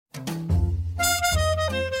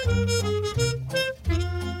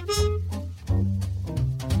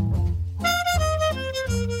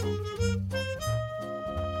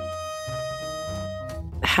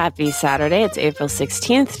Happy Saturday. It's April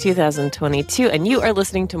 16th, 2022, and you are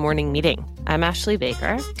listening to Morning Meeting. I'm Ashley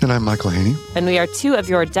Baker. And I'm Michael Haney. And we are two of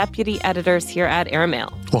your deputy editors here at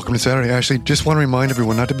Airmail. Welcome to Saturday. Ashley, just want to remind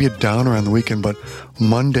everyone not to be a downer on the weekend, but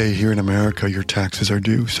Monday here in America, your taxes are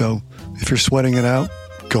due. So if you're sweating it out,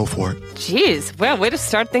 go for it. Jeez. Well, way to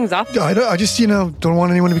start things off. I just, don't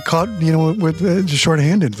want anyone to be caught, with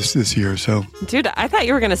short-handed this year. So, dude, I thought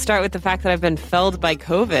you were going to start with the fact that I've been felled by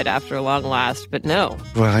COVID after long last, but no.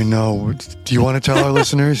 Well, I know. Do you want to tell our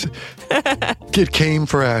listeners? It came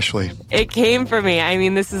for Ashley. It came for me. I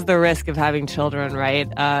mean, this is the risk of having children, right?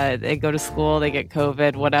 They go to school, they get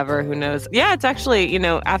COVID, whatever, who knows? Yeah, it's actually,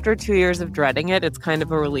 after 2 years of dreading it, it's kind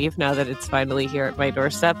of a relief now that it's finally here at my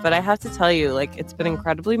doorstep. But I have to tell you, it's been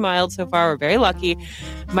incredibly mild so far. We're very lucky.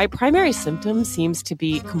 My primary symptom seems to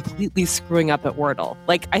be completely screwing up at Wordle.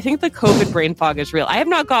 I think the COVID brain fog is real. I have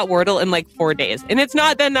not got Wordle in 4 days, and it's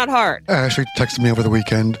not been that hard. Ashley texted me over the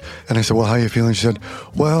weekend, and I said, well, how are you feeling? She said,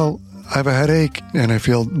 well, I have a headache, and I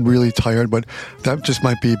feel really tired, but that just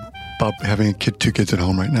might be about having two kids at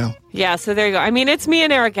home right now. Yeah, so there you go. I mean, it's me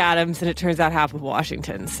and Eric Adams, and it turns out half of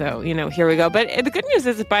Washington. So, here we go. But the good news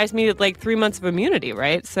is it buys me 3 months of immunity,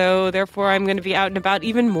 right? So therefore, I'm going to be out and about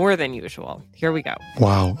even more than usual. Here we go.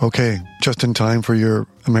 Wow. Okay. Just in time for your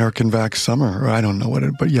American vax summer. Or I don't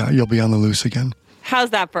know but yeah, you'll be on the loose again. How's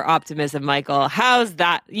that for optimism, Michael? How's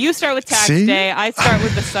that? You start with tax day. I start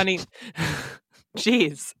with the sunny...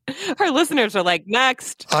 Jeez. Our listeners are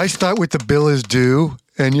next. I start with the bill is due,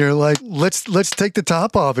 and you're like, let's take the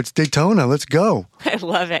top off. It's Daytona. Let's go. I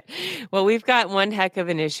love it. Well, we've got one heck of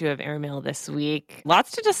an issue of Airmail this week.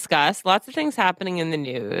 Lots to discuss. Lots of things happening in the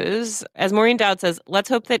news. As Maureen Dowd says, let's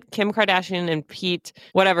hope that Kim Kardashian and Pete,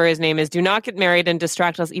 whatever his name is, do not get married and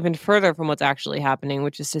distract us even further from what's actually happening,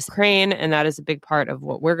 which is Ukraine. And that is a big part of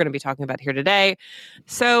what we're going to be talking about here today.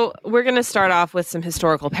 So we're going to start off with some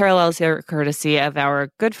historical parallels here, courtesy of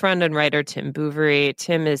our good friend and writer, Tim Bouverie.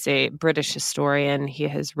 Tim is a British historian.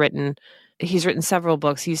 He's written several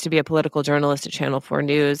books. He used to be a political journalist at Channel 4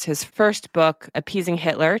 News. His first book, Appeasing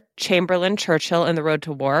Hitler, Chamberlain, Churchill, and the Road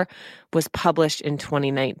to War, was published in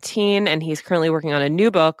 2019, and he's currently working on a new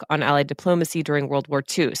book on Allied diplomacy during World War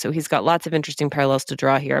II. So he's got lots of interesting parallels to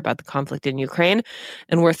draw here about the conflict in Ukraine,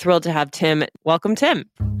 and we're thrilled to have Tim. Welcome, Tim.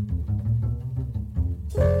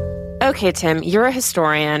 Okay, Tim, you're a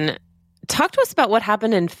historian. Talk to us about what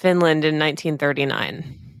happened in Finland in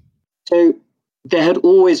 1939. So there had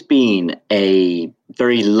always been a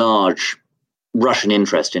very large Russian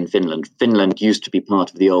interest in Finland. Finland used to be part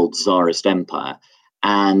of the old Tsarist Empire,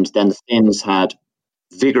 and then the Finns had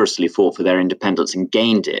vigorously fought for their independence and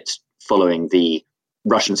gained it following the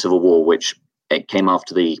Russian Civil War, which came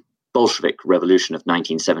after the Bolshevik Revolution of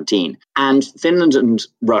 1917. And Finland and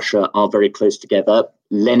Russia are very close together.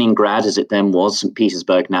 Leningrad, as it then was, St.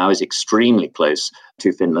 Petersburg now, is extremely close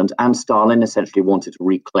to Finland. And Stalin essentially wanted to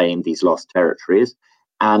reclaim these lost territories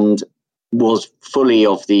and was fully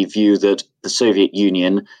of the view that the Soviet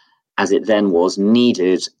Union, as it then was,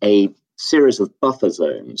 needed a series of buffer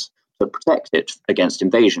zones to protect it against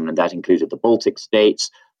invasion. And that included the Baltic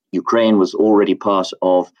states. Ukraine was already part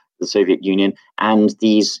of the Soviet Union and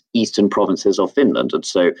these eastern provinces of Finland. And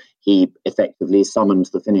so he effectively summoned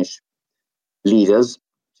the Finnish leaders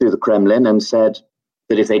to the Kremlin and said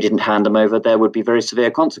that if they didn't hand them over, there would be very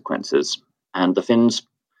severe consequences. And the Finns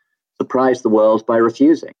surprised the world by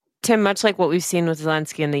refusing. Tim, much like what we've seen with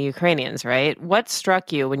Zelensky and the Ukrainians, right? What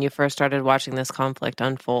struck you when you first started watching this conflict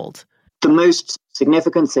unfold? The most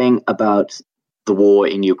significant thing about the war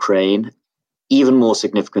in Ukraine, even more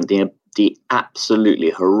significant than the absolutely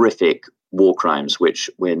horrific war crimes which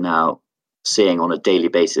we're now seeing on a daily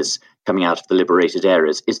basis coming out of the liberated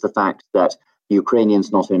areas, is the fact that the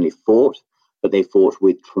Ukrainians not only fought, but they fought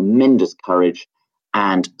with tremendous courage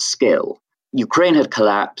and skill. Ukraine had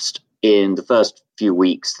collapsed in the first few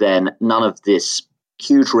weeks. Then none of this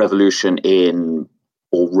huge revolution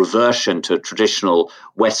or reversion to traditional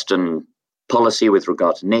Western policy with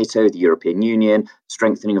regard to NATO, the European Union,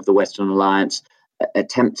 strengthening of the Western alliance,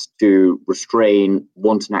 attempts to restrain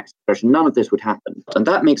wanton acts of aggression, none of this would happen. And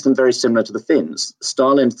that makes them very similar to the Finns.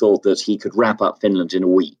 Stalin thought that he could wrap up Finland in a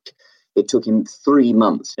week. It took him 3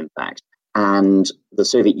 months, in fact. And the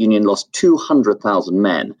Soviet Union lost 200,000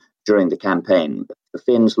 men during the campaign. The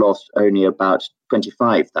Finns lost only about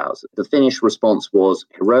 25,000. The Finnish response was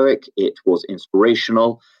heroic. It was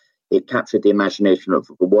inspirational. It captured the imagination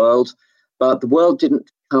of the world. But the world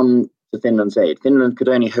didn't come to Finland's aid. Finland could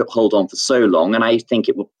only hold on for so long, and I think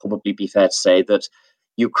it would probably be fair to say that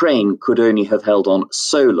Ukraine could only have held on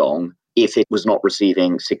so long if it was not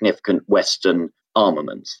receiving significant Western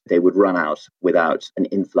armaments. They would run out without an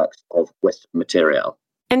influx of Western material.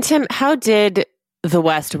 And Tim, how did the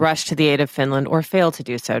West rush to the aid of Finland or fail to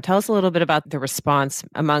do so? Tell us a little bit about the response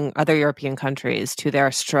among other European countries to their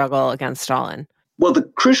struggle against Stalin. Well, the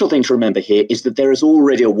crucial thing to remember here is that there is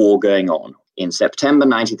already a war going on. In September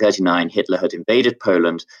 1939, Hitler had invaded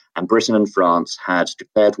Poland, and Britain and France had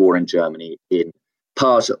declared war in Germany in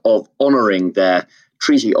part of honouring their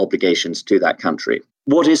treaty obligations to that country.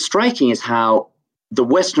 What is striking is how the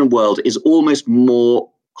Western world is almost more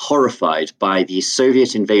horrified by the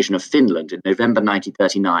Soviet invasion of Finland in November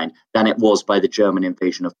 1939 than it was by the German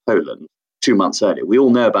invasion of Poland 2 months earlier. We all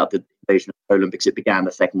know about the invasion of Poland because it began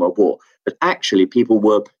the Second World War, but actually people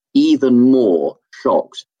were even more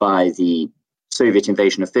shocked by the Soviet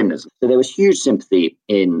invasion of Finland. So there was huge sympathy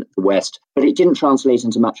in the West, but it didn't translate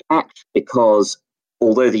into much action because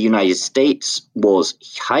although the United States was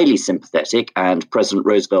highly sympathetic and President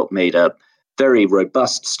Roosevelt made a very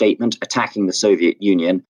robust statement attacking the Soviet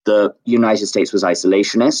Union, the United States was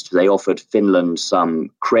isolationist. They offered Finland some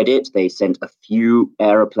credit. They sent a few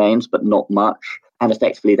aeroplanes, but not much. And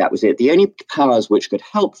effectively, that was it. The only powers which could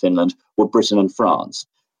help Finland were Britain and France.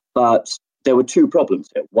 But there were two problems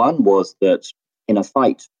here. One was that in a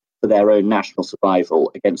fight for their own national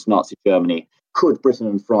survival against Nazi Germany, could Britain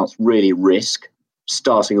and France really risk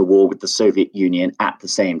starting a war with the Soviet Union at the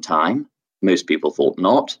same time? Most people thought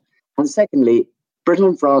not. And secondly, Britain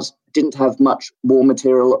and France didn't have much war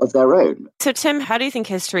material of their own. So, Tim, how do you think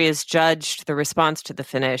history has judged the response to the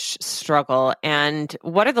Finnish struggle? And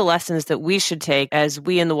what are the lessons that we should take as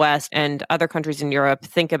we in the West and other countries in Europe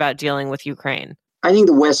think about dealing with Ukraine? I think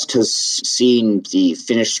the West has seen the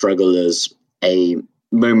Finnish struggle as a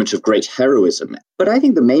moment of great heroism. But I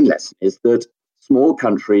think the main lesson is that small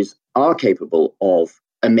countries are capable of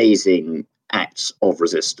amazing acts of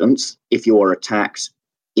resistance. If you are attacked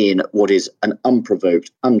in what is an unprovoked,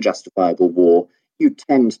 unjustifiable war, you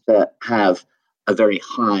tend to have a very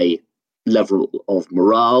high level of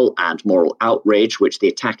morale and moral outrage, which the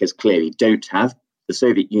attackers clearly don't have. The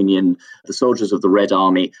Soviet Union, the soldiers of the Red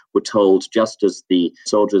Army were told, just as the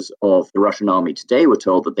soldiers of the Russian army today were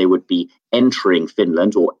told, that they would be entering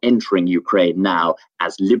Finland or entering Ukraine now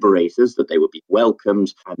as liberators, that they would be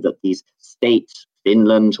welcomed, and that these states,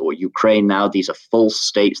 Finland or Ukraine now, these are false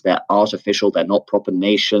states, they're artificial, they're not proper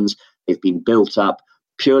nations, they've been built up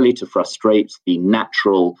purely to frustrate the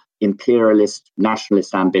natural imperialist,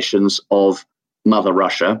 nationalist ambitions of Mother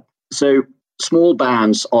Russia. So small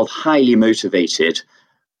bands of highly motivated,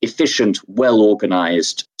 efficient,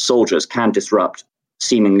 well-organized soldiers can disrupt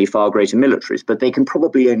seemingly far greater militaries, but they can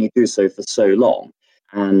probably only do so for so long.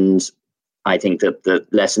 And I think that the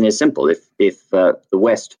lesson is simple. If the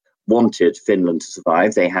West wanted Finland to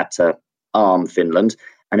survive, they had to arm Finland.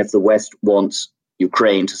 And if the West wants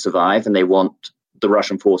Ukraine to survive and they want the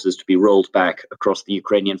Russian forces to be rolled back across the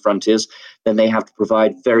Ukrainian frontiers, then they have to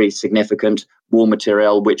provide very significant war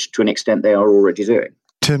material, which to an extent they are already doing.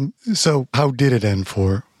 Tim, so how did it end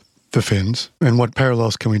for the Finns? And what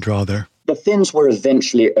parallels can we draw there? The Finns were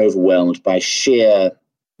eventually overwhelmed by sheer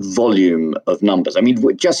volume of numbers. I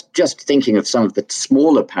mean, just thinking of some of the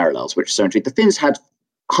smaller parallels, which so the Finns had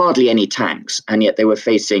hardly any tanks, and yet they were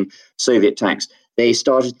facing Soviet tanks. They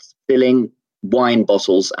started filling wine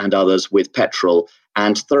bottles and others with petrol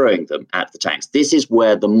and throwing them at the tanks. This is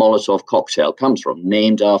where the Molotov cocktail comes from,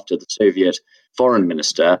 named after the Soviet foreign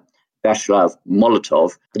minister, Vyacheslav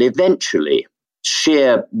Molotov. But eventually,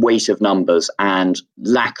 sheer weight of numbers and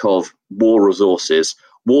lack of war resources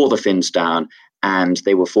wore the Finns down, and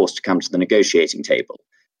they were forced to come to the negotiating table.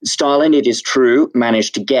 Stalin, it is true,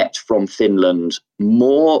 managed to get from Finland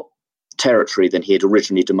more territory than he had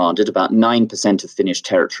originally demanded, about 9% of Finnish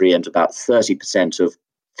territory and about 30% of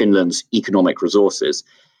Finland's economic resources.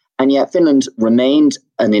 And yet Finland remained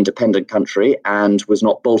an independent country and was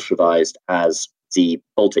not Bolshevized as the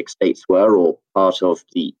Baltic states were, or part of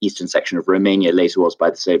the eastern section of Romania later was by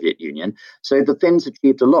the Soviet Union. So the Finns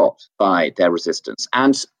achieved a lot by their resistance.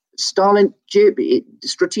 And Stalin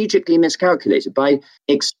strategically miscalculated by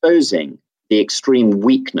exposing the extreme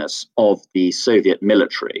weakness of the Soviet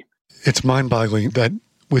military. It's mind-boggling that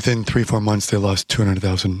within 3-4 months they lost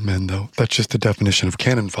 200,000 men, though. That's just the definition of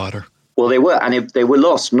cannon fodder. Well, they were, and they were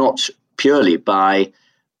lost not purely by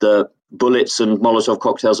the bullets and Molotov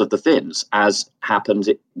cocktails of the Finns, as happened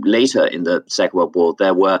later in the Second World War.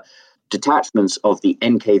 There were detachments of the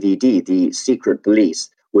NKVD, the secret police,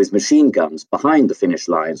 with machine guns behind the Finnish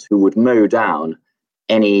lines who would mow down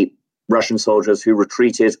any Russian soldiers who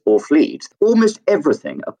retreated or fled. Almost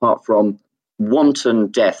everything, apart from wanton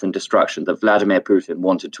death and destruction that Vladimir Putin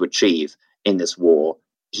wanted to achieve in this war,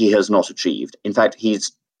 he has not achieved. In fact,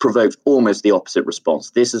 he's provoked almost the opposite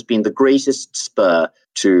response. This has been the greatest spur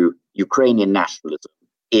to Ukrainian nationalism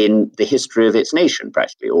in the history of its nation,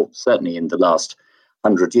 practically, or certainly in the last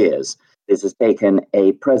 100 years. This has taken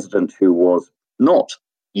a president who was not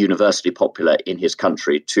universally popular in his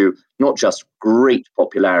country to not just great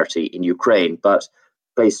popularity in Ukraine, but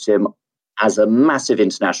placed him as a massive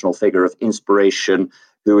international figure of inspiration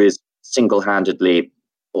who is single-handedly,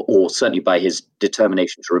 or certainly by his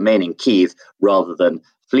determination to remain in Kyiv rather than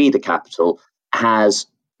flee the capital, has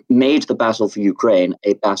made the battle for Ukraine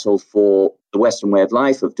a battle for the Western way of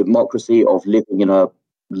life, of democracy, of living in a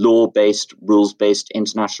law-based, rules-based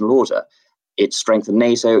international order. It's strengthened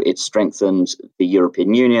NATO, it's strengthened the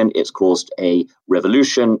European Union, it's caused a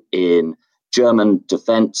revolution in German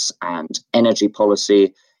defense and energy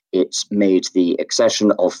policy. It's made the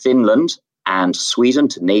accession of Finland and Sweden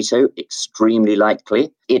to NATO extremely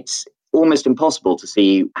likely. It's almost impossible to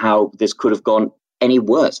see how this could have gone any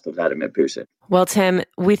worse for Vladimir Putin. Well, Tim,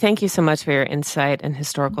 we thank you so much for your insight and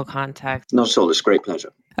historical context. Not at all. It's a great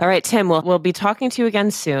pleasure. All right, Tim, we'll be talking to you again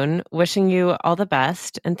soon. Wishing you all the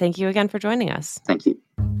best. And thank you again for joining us. Thank you.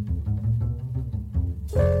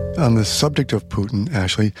 On the subject of Putin,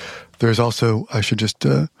 Ashley, there's also, I should just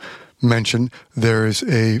mention, there is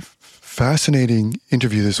a fascinating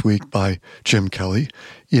interview this week by Jim Kelly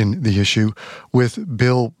in The Issue with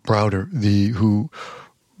Bill Browder, who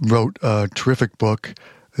wrote a terrific book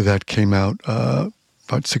that came out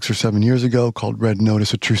about 6 or 7 years ago called Red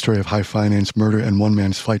Notice, A True Story of High Finance, Murder, and One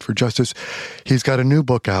Man's Fight for Justice. He's got a new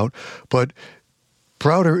book out, but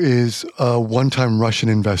Browder is a one-time Russian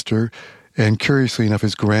investor, and curiously enough,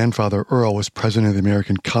 his grandfather, Earl, was president of the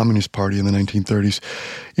American Communist Party in the 1930s.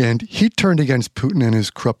 And he turned against Putin and his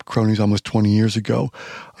corrupt cronies almost 20 years ago,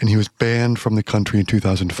 and he was banned from the country in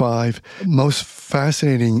 2005. Most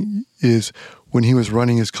fascinating is when he was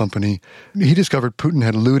running his company, he discovered Putin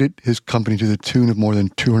had looted his company to the tune of more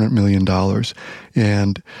than $200 million.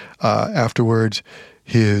 And afterwards,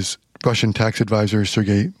 his Russian tax advisor,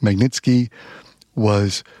 Sergei Magnitsky,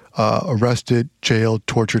 was arrested, jailed,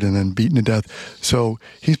 tortured, and then beaten to death. So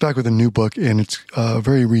he's back with a new book, and it's a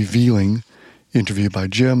very revealing interview by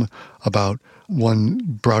Jim about one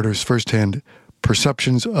Browder's firsthand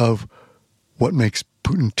perceptions of what makes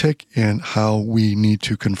Putin tick and how we need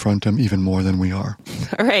to confront him even more than we are.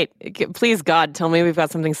 All right. Please, God, tell me we've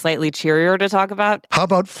got something slightly cheerier to talk about. How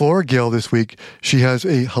about Flora Gill this week? She has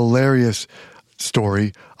a hilarious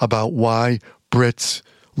story about why Brits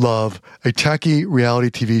love a tacky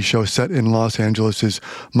reality TV show set in Los Angeles'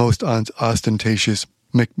 most ostentatious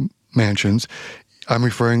mansions. I'm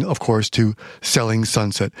referring, of course, to Selling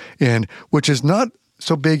Sunset, and which is not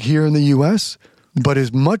so big here in the U.S., but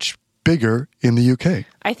is much bigger in the UK.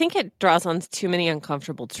 I think it draws on too many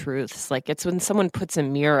uncomfortable truths. Like, it's when someone puts a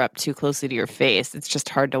mirror up too closely to your face, it's just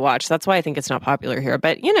hard to watch. That's why I think it's not popular here.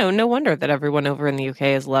 But, no wonder that everyone over in the UK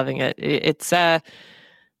is loving it. It's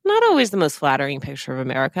not always the most flattering picture of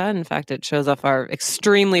America. In fact, it shows off our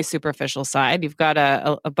extremely superficial side. You've got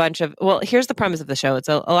a bunch of, well, here's the premise of the show. It's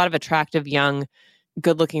a lot of attractive, young,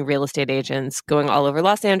 good-looking real estate agents going all over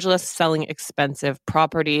Los Angeles, selling expensive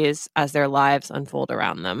properties as their lives unfold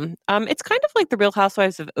around them. It's kind of like the Real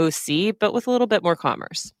Housewives of OC, but with a little bit more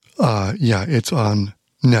commerce. Yeah, it's on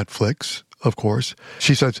Netflix, of course.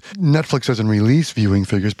 She says Netflix doesn't release viewing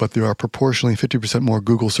figures, but there are proportionally 50% more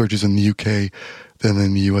Google searches in the UK than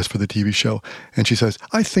in the US for the TV show. And she says,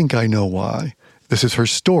 I think I know why. This is her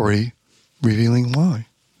story revealing why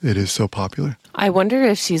it is so popular. I wonder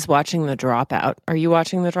if she's watching The Dropout. Are you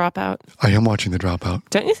watching The Dropout? I am watching The Dropout.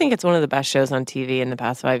 Don't you think it's one of the best shows on TV in the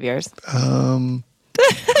past 5 years? All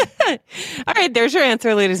right, there's your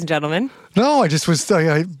answer, ladies and gentlemen. No, I just was,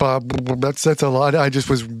 Bob, that's a lot. I just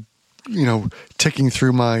was, ticking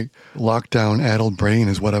through my lockdown-addled brain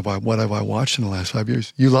is what have I watched in the last 5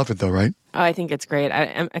 years. You love it, though, right? Oh, I think it's great.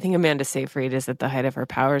 I think Amanda Seyfried is at the height of her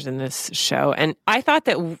powers in this show. And I thought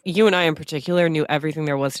that you and I in particular knew everything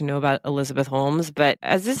there was to know about Elizabeth Holmes. But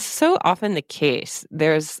as is so often the case,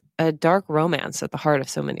 there's a dark romance at the heart of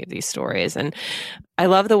so many of these stories. And I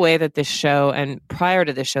love the way that this show, and prior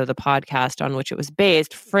to this show, the podcast on which it was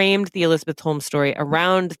based, framed the Elizabeth Holmes story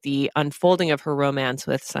around the unfolding of her romance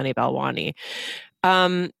with Sunny Balwani.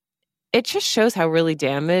 It just shows how really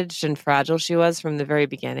damaged and fragile she was from the very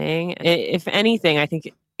beginning. If anything, I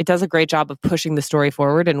think it does a great job of pushing the story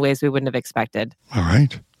forward in ways we wouldn't have expected. All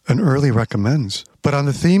right. An early recommends. But on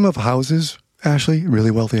the theme of houses, Ashley,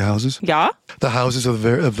 really wealthy houses. Yeah? The houses of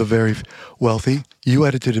the very wealthy. You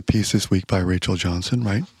edited a piece this week by Rachel Johnson,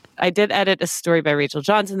 right? I did edit a story by Rachel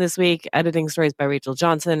Johnson this week. Editing stories by Rachel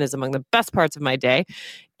Johnson is among the best parts of my day.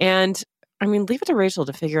 And leave it to Rachel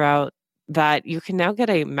to figure out that you can now get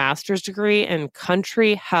a master's degree in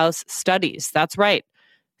country house studies. That's right.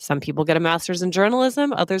 Some people get a master's in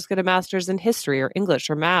journalism, others get a master's in history or English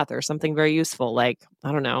or math or something very useful like,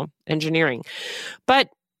 I don't know, engineering. But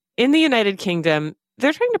in the United Kingdom,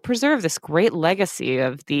 they're trying to preserve this great legacy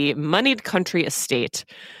of the moneyed country estate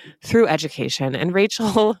through education. And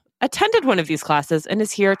Rachel attended one of these classes and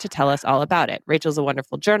is here to tell us all about it. Rachel's a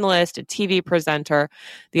wonderful journalist, a TV presenter,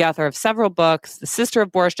 the author of several books, the sister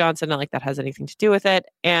of Boris Johnson, not like that has anything to do with it,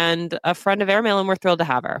 and a friend of Airmail, and we're thrilled to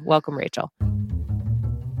have her. Welcome, Rachel.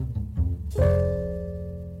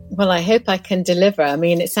 Well, I hope I can deliver. I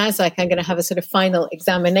mean, it sounds like I'm going to have a sort of final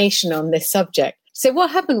examination on this subject. So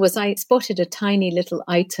what happened was I spotted a tiny little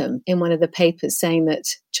item in one of the papers saying that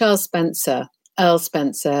Charles Spencer, Earl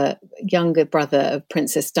Spencer, younger brother of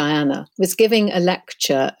Princess Diana, was giving a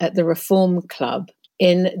lecture at the Reform Club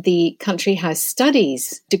in the Country House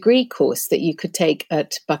Studies degree course that you could take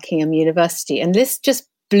at Buckingham University. And this just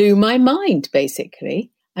blew my mind,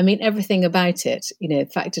 basically. I mean, everything about it, the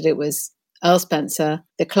fact that it was Earl Spencer,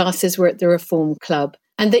 the classes were at the Reform Club,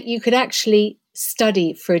 and that you could actually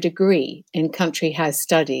study for a degree in Country House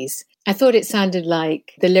Studies. I thought it sounded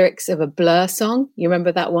like the lyrics of a Blur song. You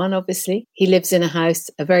remember that one, obviously? He lives in a house,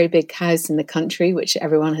 a very big house in the country, which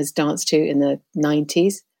everyone has danced to in the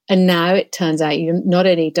 90s. And now it turns out you not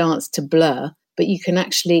only dance to Blur, but you can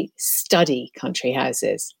actually study country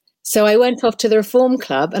houses. So I went off to the Reform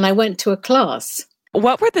Club and I went to a class.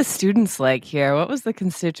 What were the students like here? What was the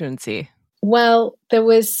constituency? Well, there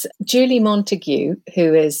was Julie Montague,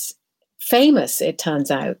 who is famous, it turns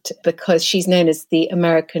out, because she's known as the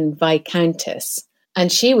American Viscountess.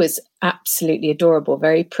 And she was absolutely adorable,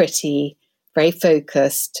 very pretty, very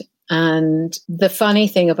focused. And the funny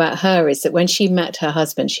thing about her is that when she met her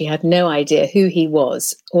husband, she had no idea who he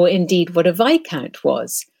was, or indeed what a Viscount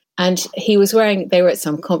was. And they were at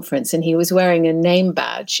some conference, and he was wearing a name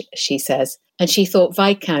badge, she says. And she thought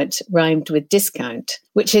Viscount rhymed with discount,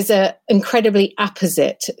 which is an incredibly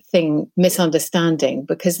apposite misunderstanding,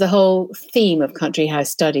 because the whole theme of Country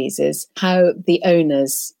House Studies is how the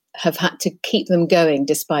owners have had to keep them going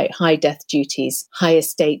despite high death duties, high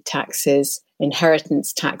estate taxes,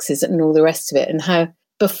 inheritance taxes, and all the rest of it. And how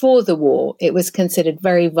before the war, it was considered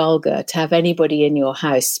very vulgar to have anybody in your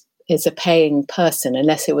house as a paying person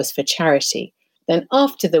unless it was for charity. Then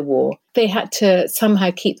after the war, they had to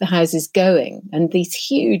somehow keep the houses going. And these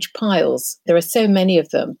huge piles, there are so many of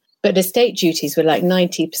them, but estate duties were like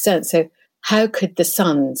 90%. So how could the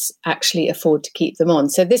sons actually afford to keep them on?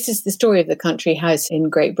 So this is the story of the country house in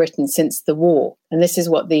Great Britain since the war. And this is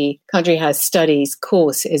what the Country House Studies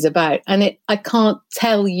course is about. And I can't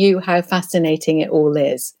tell you how fascinating it all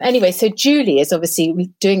is. Anyway, so Julie is obviously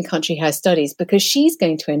doing Country House Studies because she's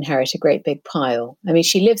going to inherit a great big pile. I mean,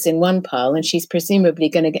 she lives in one pile and she's presumably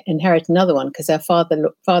going to inherit another one because her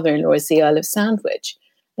father-in-law is the Earl of Sandwich.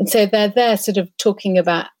 And so they're there sort of talking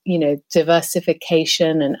about,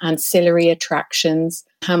 diversification and ancillary attractions.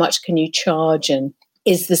 How much can you charge? And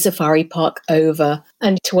is the safari park over?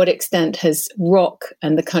 And to what extent has rock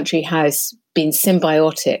and the country house been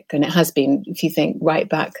symbiotic? And it has been, if you think right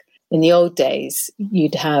back in the old days,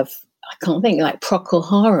 you'd have, I can't think, like Procol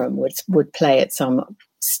Harum would play at some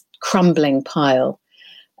crumbling pile.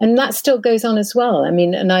 And that still goes on as well. I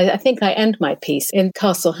mean, and I think I end my piece in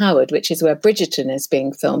Castle Howard, which is where Bridgerton is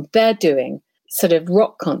being filmed. They're doing sort of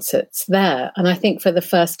rock concerts there. And I think for the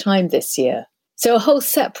first time this year. So a whole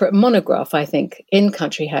separate monograph, I think, in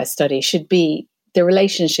Country House Studies should be the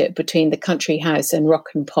relationship between the country house and rock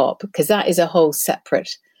and pop, because that is a whole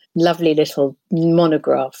separate lovely little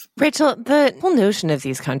monograph. Rachel, the whole notion of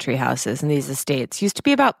these country houses and these estates used to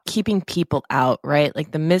be about keeping people out, right?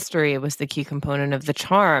 Like the mystery was the key component of the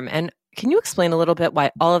charm. And can you explain a little bit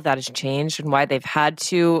why all of that has changed and why they've had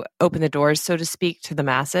to open the doors, so to speak, to the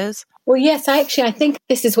masses? Well, yes, I think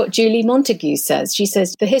this is what Julie Montague says. She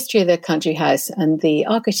says the history of the country house and the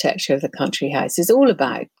architecture of the country house is all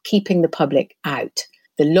about keeping the public out.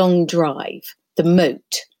 The long drive, the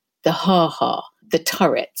moat, the ha-ha, the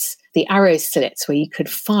turrets, the arrow slits where you could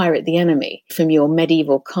fire at the enemy from your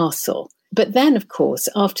medieval castle. But then, of course,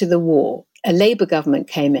 after the war, a Labour government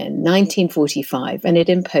came in 1945 and it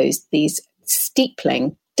imposed these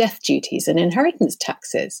steepling death duties and inheritance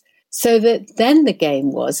taxes. So that then the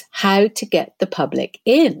game was how to get the public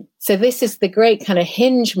in. So this is the great kind of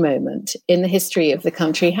hinge moment in the history of the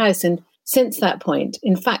country house. And since that point,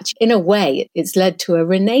 in fact, in a way, it's led to a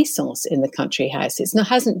renaissance in the country house. It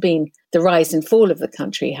hasn't been the rise and fall of the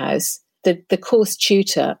country house. The course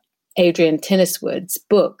tutor, Adrian Tinniswood's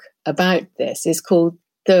book about this is called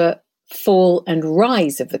The Fall and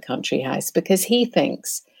Rise of the Country House, because he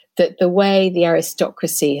thinks that the way the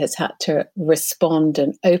aristocracy has had to respond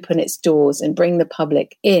and open its doors and bring the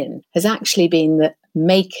public in has actually been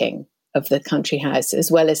making of the country house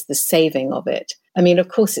as well as the saving of it. I mean, of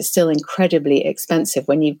course, it's still incredibly expensive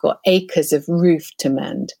when you've got acres of roof to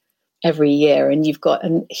mend every year and you've got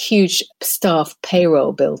a huge staff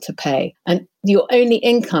payroll bill to pay. And your only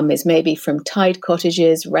income is maybe from tide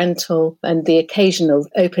cottages, rental, and the occasional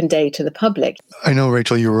open day to the public. I know,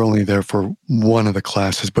 Rachel, you were only there for one of the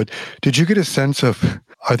classes, but did you get a sense of,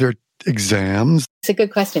 are there exams? It's a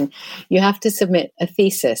good question. You have to submit a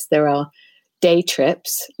thesis. There are day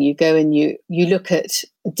trips. You go and you look at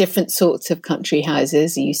different sorts of country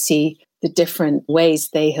houses. You see the different ways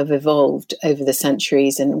they have evolved over the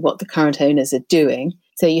centuries and what the current owners are doing.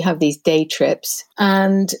 So you have these day trips,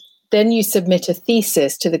 and then you submit a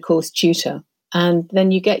thesis to the course tutor, and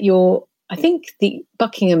then you get I think the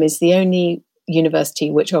Buckingham is the only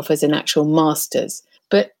university which offers an actual master's.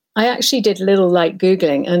 But I actually did a little light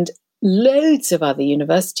Googling, and loads of other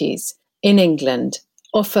universities in England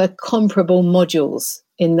offer comparable modules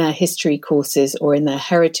in their history courses or in their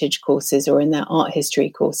heritage courses or in their art history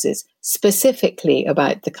courses, specifically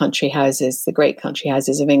about the country houses, the great country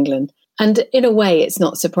houses of England. And in a way, it's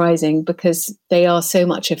not surprising because they are so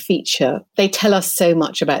much a feature. They tell us so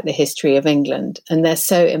much about the history of England, and they're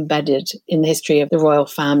so embedded in the history of the royal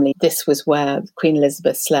family. This was where Queen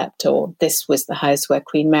Elizabeth slept, or this was the house where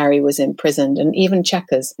Queen Mary was imprisoned. And even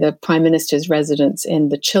Chequers, the Prime Minister's residence in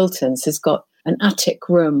the Chilterns, has got an attic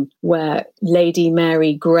room where Lady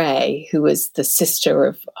Mary Grey, who was the sister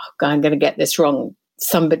of, I'm going to get this wrong,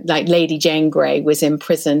 somebody like Lady Jane Grey, was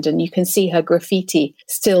imprisoned, and you can see her graffiti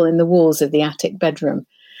still in the walls of the attic bedroom.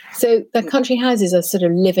 So the country houses are sort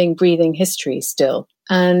of living, breathing history still.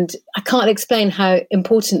 And I can't explain how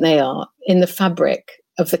important they are in the fabric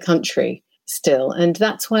of the country still. And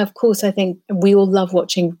that's why, of course, I think we all love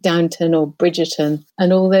watching Downton or Bridgerton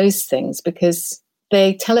and all those things, because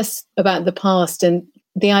they tell us about the past, and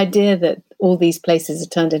the idea that all these places are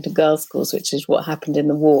turned into girls' schools, which is what happened in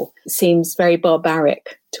the war, seems very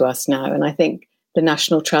barbaric to us now. And I think the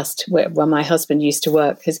National Trust, where my husband used to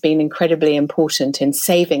work, has been incredibly important in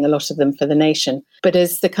saving a lot of them for the nation. But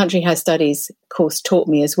as the Country House Studies course taught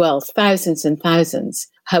me as well, thousands and thousands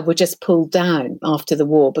were just pulled down after the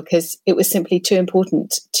war because it was simply too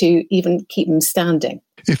important to even keep them standing.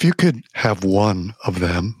 If you could have one of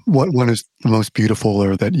them, what one is the most beautiful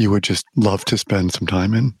or that you would just love to spend some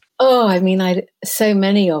time in? Oh, I mean, so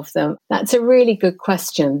many of them. That's a really good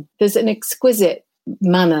question. There's an exquisite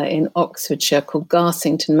manor in Oxfordshire called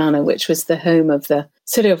Garsington Manor, which was the home of it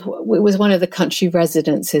was one of the country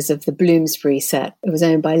residences of the Bloomsbury set. It was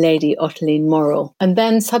owned by Lady Ottiline Morrell, and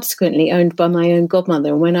then subsequently owned by my own godmother.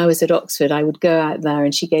 And when I was at Oxford, I would go out there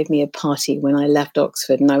and she gave me a party when I left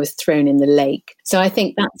Oxford, and I was thrown in the lake. So I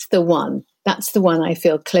think that's the one. That's the one I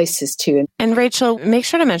feel closest to. And Rachel, make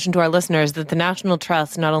sure to mention to our listeners that the National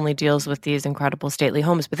Trust not only deals with these incredible stately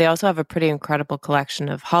homes, but they also have a pretty incredible collection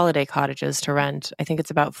of holiday cottages to rent. I think it's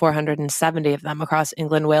about 470 of them across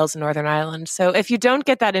England, Wales, and Northern Ireland. So if you don't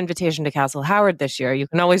get that invitation to Castle Howard this year, you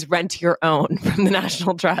can always rent your own from the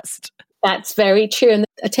National Trust. That's very true. And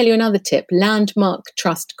I'll tell you another tip. Landmark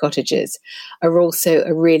Trust cottages are also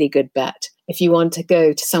a really good bet. If you want to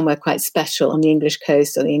go to somewhere quite special on the English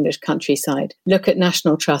coast or the English countryside, look at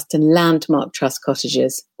National Trust and Landmark Trust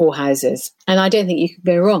cottages or houses. And I don't think you can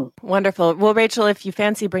go wrong. Wonderful. Well, Rachel, if you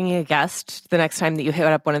fancy bringing a guest the next time that you hit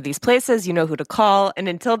up one of these places, you know who to call. And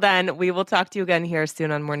until then, we will talk to you again here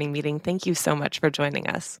soon on Morning Meeting. Thank you so much for joining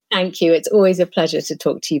us. Thank you. It's always a pleasure to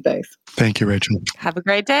talk to you both. Thank you, Rachel. Have a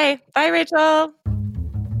great day. Bye, Rachel.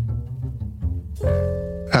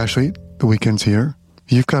 Ashley, the weekend's here.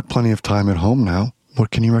 You've got plenty of time at home now.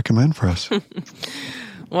 What can you recommend for us?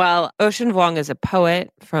 Well, Ocean Vuong is a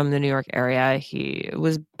poet from the New York area. He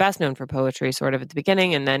was best known for poetry sort of at the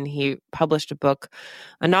beginning, and then he published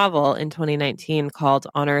a novel in 2019 called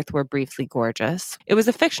On Earth We're Briefly Gorgeous. It was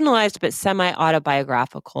a fictionalized but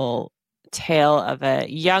semi-autobiographical tale of a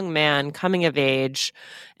young man coming of age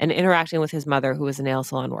and interacting with his mother, who was a nail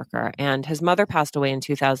salon worker. And his mother passed away in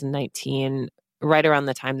 2019, right around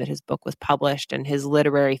the time that his book was published, and his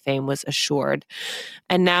literary fame was assured.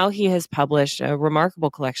 And now he has published a remarkable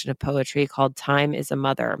collection of poetry called Time is a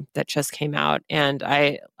Mother that just came out. And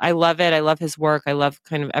I love it. I love his work. I love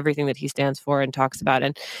kind of everything that he stands for and talks about.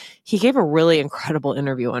 And he gave a really incredible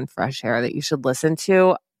interview on Fresh Air that you should listen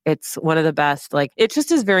to. It's one of the best. It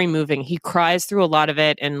just is very moving. He cries through a lot of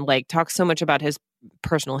it and talks so much about his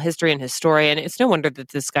personal history and his story. And it's no wonder that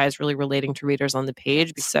this guy is really relating to readers on the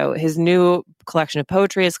page. So his new collection of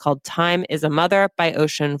poetry is called Time is a Mother by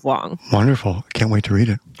Ocean Vuong. Wonderful. Can't wait to read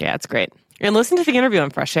it. Yeah, it's great. And listen to the interview on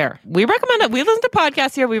Fresh Air. We recommend it. We listen to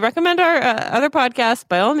podcasts here. We recommend our other podcasts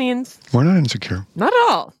by all means. We're not insecure. Not at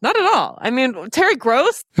all. Not at all. I mean, Terry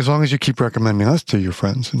Gross. As long as you keep recommending us to your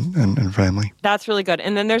friends and family. That's really good.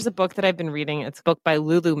 And then there's a book that I've been reading. It's a book by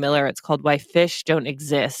Lulu Miller. It's called Why Fish Don't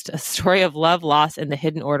Exist, a story of love, loss, and the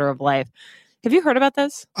hidden order of life. Have you heard about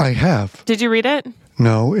this? I have. Did you read it?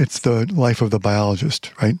 No, it's the life of the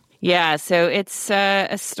biologist, right? Yeah, so it's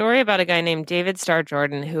a story about a guy named David Starr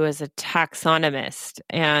Jordan who is a taxonomist,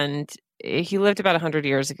 and he lived about 100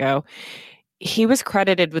 years ago. He was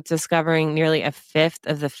credited with discovering nearly a fifth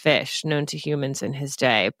of the fish known to humans in his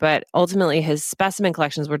day, but ultimately his specimen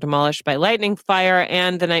collections were demolished by lightning, fire,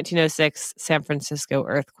 and the 1906 San Francisco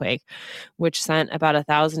earthquake, which sent about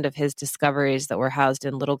 1,000 of his discoveries that were housed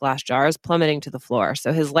in little glass jars plummeting to the floor.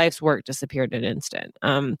 So his life's work disappeared in an instant.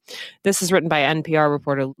 This is written by NPR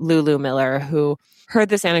reporter Lulu Miller, who heard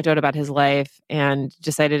this anecdote about his life and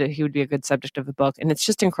decided that he would be a good subject of a book. And it's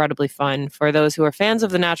just incredibly fun for those who are fans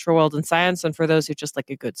of the natural world and science and for those who just like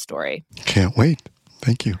a good story. Can't wait.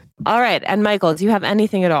 Thank you. All right. And Michael, do you have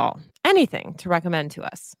anything at all? Anything to recommend to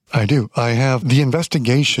us? I do. I have The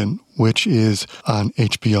Investigation, which is on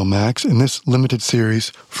HBO Max, in this limited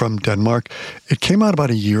series from Denmark. It came out about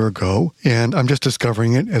a year ago, and I'm just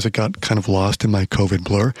discovering it as it got kind of lost in my COVID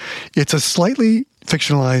blur. It's a slightly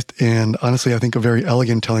fictionalized and honestly, I think a very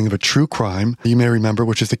elegant telling of a true crime you may remember,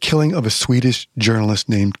 which is the killing of a Swedish journalist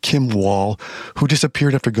named Kim Wall, who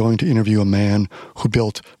disappeared after going to interview a man who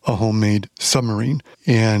built a homemade submarine.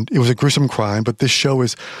 And it was a gruesome crime, but this show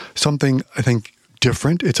is something, I think,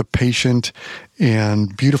 different. It's a patient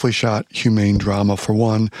and beautifully shot humane drama. For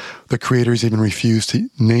one, the creators even refused to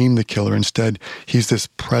name the killer. Instead, he's this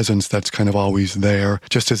presence that's kind of always there,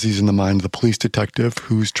 just as he's in the mind of the police detective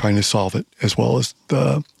who's trying to solve it, as well as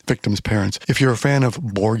the victim's parents. If you're a fan of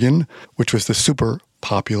Borgen, which was the super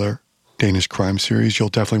popular Danish crime series, you'll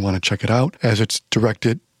definitely want to check it out, as it's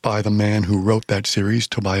directed by the man who wrote that series,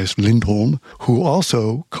 Tobias Lindholm, who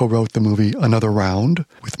also co-wrote the movie Another Round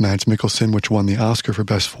with Mads Mikkelsen, which won the Oscar for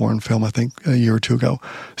Best Foreign Film, I think, a year or two ago.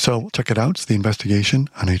 So check it out. It's The Investigation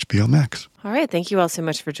on HBO Max. All right. Thank you all so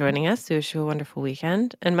much for joining us. We wish you a wonderful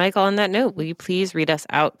weekend. And Michael, on that note, will you please read us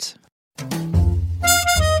out?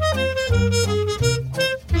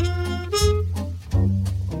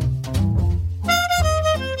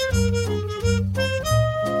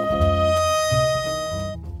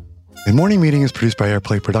 The Morning Meeting is produced by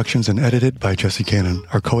Airplay Productions and edited by Jesse Cannon.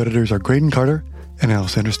 Our co-editors are Graydon Carter and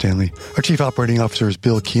Alexander Stanley. Our Chief Operating Officer is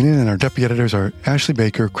Bill Keenan, and our Deputy Editors are Ashley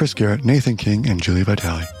Baker, Chris Garrett, Nathan King, and Julie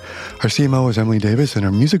Vitale. Our CMO is Emily Davis, and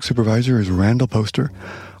our Music Supervisor is Randall Poster.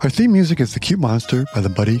 Our theme music is The Cute Monster by the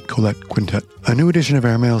Buddy Collette Quintet. A new edition of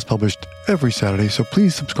Airmail is published every Saturday, so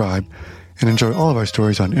please subscribe and enjoy all of our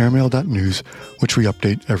stories on airmail.news, which we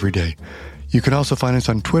update every day. You can also find us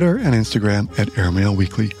on Twitter and Instagram at Airmail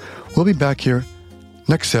Weekly. We'll be back here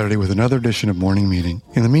next Saturday with another edition of Morning Meeting.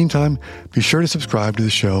 In the meantime, be sure to subscribe to the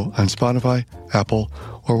show on Spotify, Apple,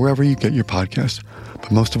 or wherever you get your podcasts.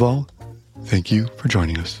 But most of all, thank you for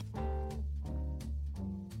joining us.